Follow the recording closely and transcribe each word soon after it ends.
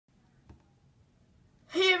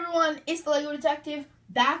everyone, it's the Lego Detective,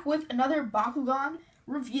 back with another Bakugan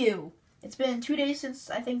review. It's been 2 days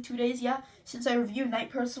since I reviewed Night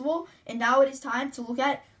Percival, and now it is time to look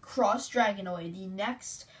at Cross Dragonoid, the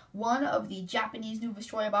next one of the Japanese new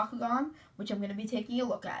Vestroya Bakugan, which I'm going to be taking a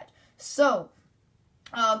look at. So,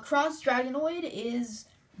 Cross Dragonoid is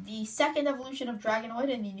the second evolution of Dragonoid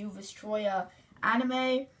in the new Vestroya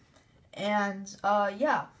anime, and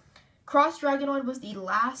yeah. Cross Dragonoid was the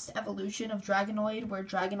last evolution of Dragonoid, where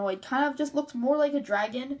Dragonoid kind of just looked more like a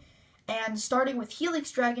dragon, and starting with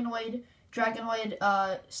Helix Dragonoid,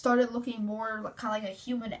 started looking more kind of like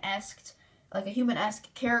a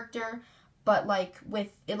human-esque character, but like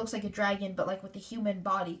it looks like a dragon, but like with the human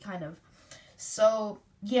body kind of. So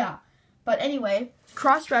yeah, but anyway,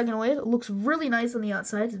 Cross Dragonoid looks really nice on the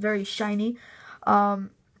outside. It's very shiny. The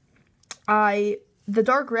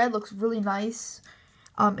dark red looks really nice.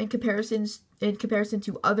 In comparison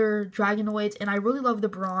to other Dragonoids, and I really love the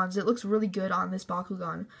bronze. It looks really good on this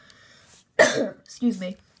Bakugan. Excuse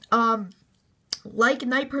me. Like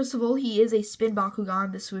Night Percival, he is a spin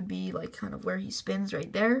Bakugan. This would be like kind of where he spins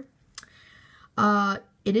right there.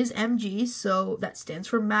 It is MG, so that stands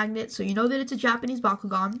for magnet, so you know that it's a Japanese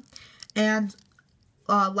Bakugan. And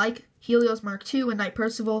like Helios Mark II and Night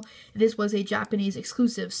Percival, this was a Japanese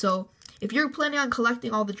exclusive, so if you're planning on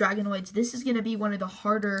collecting all the Dragonoids, this is going to be one of the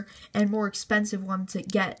harder and more expensive ones to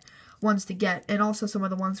get, and also some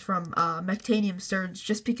of the ones from Mectanium Surge,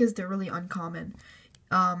 just because they're really uncommon.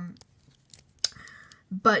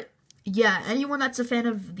 But yeah, anyone that's a fan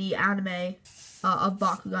of the anime of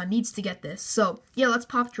Bakugan needs to get this. So yeah, let's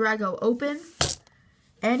pop Drago open,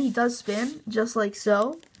 and he does spin just like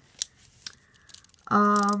so.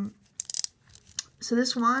 So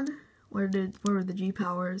this one, where were the G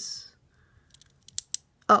powers?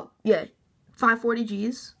 Oh, yeah, 540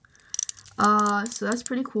 Gs. So that's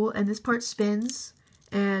pretty cool. And this part spins.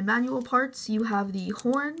 And manual parts, you have the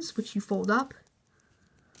horns, which you fold up.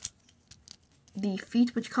 The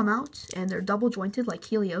feet, which come out, and they're double jointed like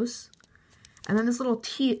Helios. And then this little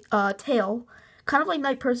tail, kind of like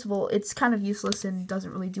Night Percival. It's kind of useless and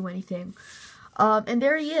doesn't really do anything. And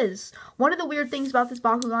there he is. One of the weird things about this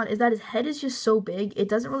Bakugan is that his head is just so big, it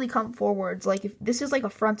doesn't really come forwards. Like, if this is like a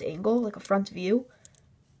front angle, like a front view,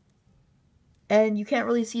 and you can't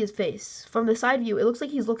really see his face. From the side view, it looks like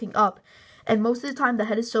he's looking up, and most of the time the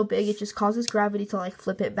head is so big, it just causes gravity to like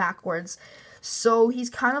flip it backwards. So he's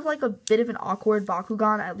kind of like a bit of an awkward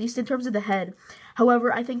Bakugan, at least in terms of the head.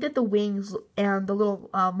 However, I think that the wings and the little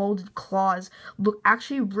molded claws look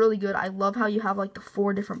actually really good. I love how you have like the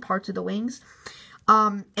 4 different parts of the wings.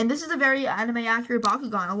 And this is a very anime-accurate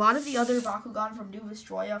Bakugan. A lot of the other Bakugan from New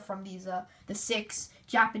Vestroya, from these the 6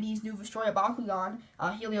 Japanese New Vestroya Bakugan,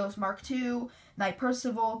 Helios Mark II, Night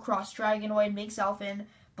Percival, Cross Dragonoid, Minx Elfin,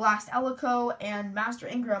 Blast Elico, and Master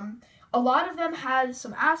Ingram, a lot of them had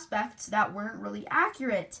some aspects that weren't really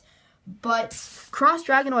accurate. But Cross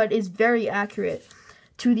Dragonoid is very accurate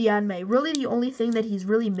to the anime. Really, the only thing that he's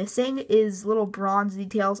really missing is little bronze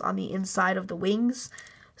details on the inside of the wings.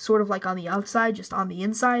 Sort of like on the outside, just on the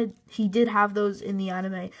inside. He did have those in the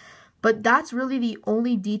anime. But that's really the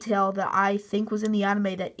only detail that I think was in the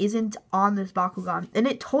anime that isn't on this Bakugan. And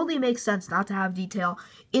it totally makes sense not to have detail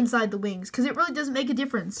inside the wings, because it really doesn't make a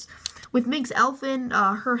difference. With Minx Elfin,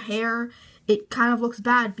 her hair, it kind of looks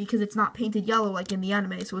bad because it's not painted yellow like in the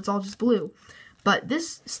anime, so it's all just blue. But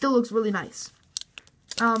this still looks really nice.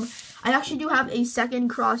 I actually do have a second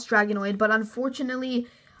Cross Dragonoid, but unfortunately,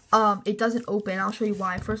 it doesn't open. I'll show you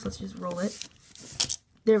why. First, let's just roll it.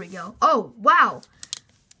 There we go. Oh, wow.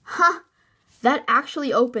 Huh. That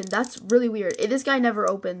actually opened. That's really weird. This guy never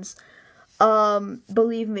opens.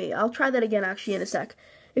 Believe me. I'll try that again, actually, in a sec.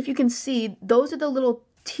 If you can see, those are the little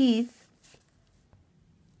teeth.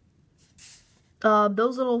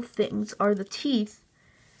 Those little things are the teeth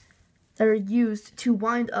that are used to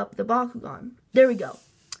wind up the Bakugan. There we go.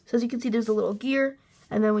 So as you can see, there's a little gear,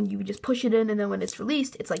 and then when you just push it in, and then when it's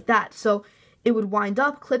released, it's like that. So it would wind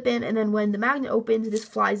up, clip in, and then when the magnet opens, this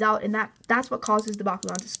flies out, and that's what causes the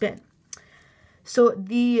Bakugan to spin. So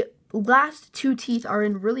the last 2 teeth are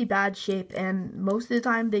in really bad shape, and most of the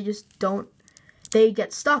time they just don't, they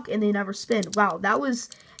get stuck and they never spin. Wow, that was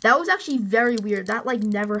actually very weird. That like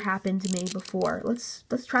never happened to me before. Let's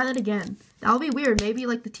try that again. That'll be weird. Maybe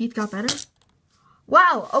like the teeth got better.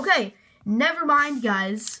 Wow, okay. Never mind,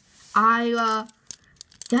 guys. That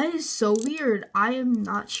is so weird. I am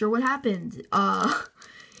not sure what happened.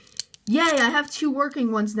 Yay, I have 2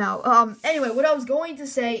 working ones now. Anyway, what I was going to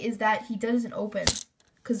say is that he doesn't open.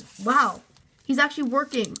 Because, wow, he's actually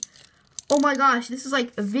working. Oh my gosh, this is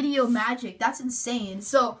like video magic. That's insane.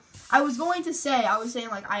 So, I was saying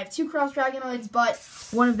like I have 2 Cross Dragonoids, but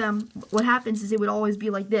one of them, what happens is it would always be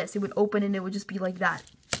like this. It would open and it would just be like that.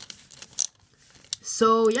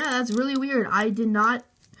 So yeah, that's really weird. I did not,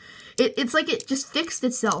 it's like it just fixed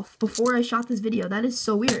itself before I shot this video. That is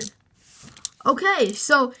so weird. Okay,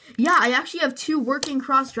 so yeah, I actually have 2 working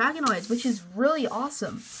Cross Dragonoids, which is really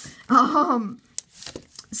awesome.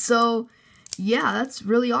 So yeah, that's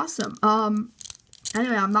really awesome.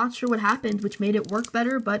 Anyway, I'm not sure what happened, which made it work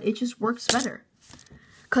better, but it just works better.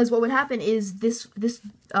 Because what would happen is this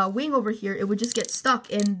wing over here, it would just get stuck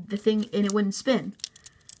in the thing, and it wouldn't spin.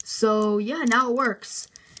 So yeah, now it works.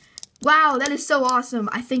 Wow, that is so awesome.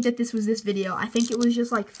 I think that this was this video. I think it was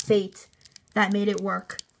just like fate that made it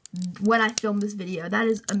work when I filmed this video. That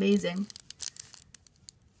is amazing.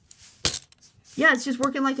 Yeah, it's just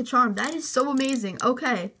working like a charm. That is so amazing.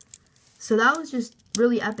 Okay, so that was just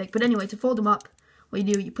really epic. But anyway, to fold them up, what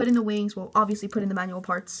you do, you put in the wings, well, obviously put in the manual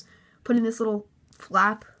parts, put in this little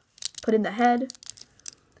flap, put in the head,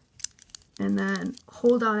 and then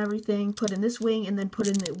hold down everything, put in this wing, and then put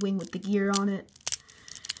in the wing with the gear on it.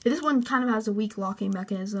 This one kind of has a weak locking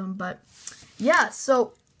mechanism, but yeah,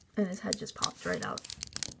 so, and his head just popped right out.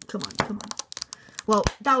 Come on, come on. Well,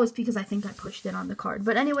 that was because I think I pushed it on the card.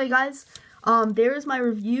 But anyway, guys, there is my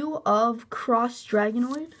review of Cross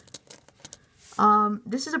Dragonoid.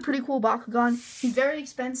 This is a pretty cool Bakugan. He's very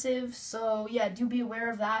expensive, so yeah, do be aware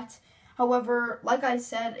of that. However, like I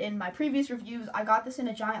said in my previous reviews, I got this in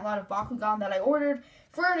a giant lot of Bakugan that I ordered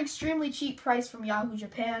for an extremely cheap price from Yahoo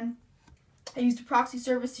Japan. I used a proxy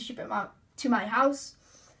service to ship it to my house.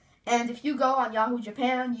 And if you go on Yahoo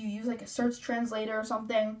Japan, you use like a search translator or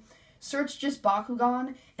something, search just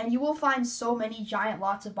Bakugan, and you will find so many giant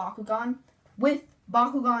lots of Bakugan with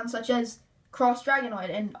Bakugan such as Cross Dragonoid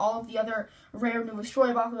and all of the other rare new destroy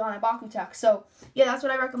Bakugan and Bakutech. So yeah, that's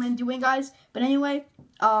what I recommend doing, guys. But anyway,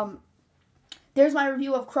 there's my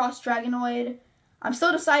review of Cross Dragonoid. I'm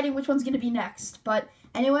still deciding which one's going to be next. But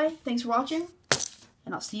anyway, thanks for watching,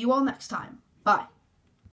 and I'll see you all next time. Bye.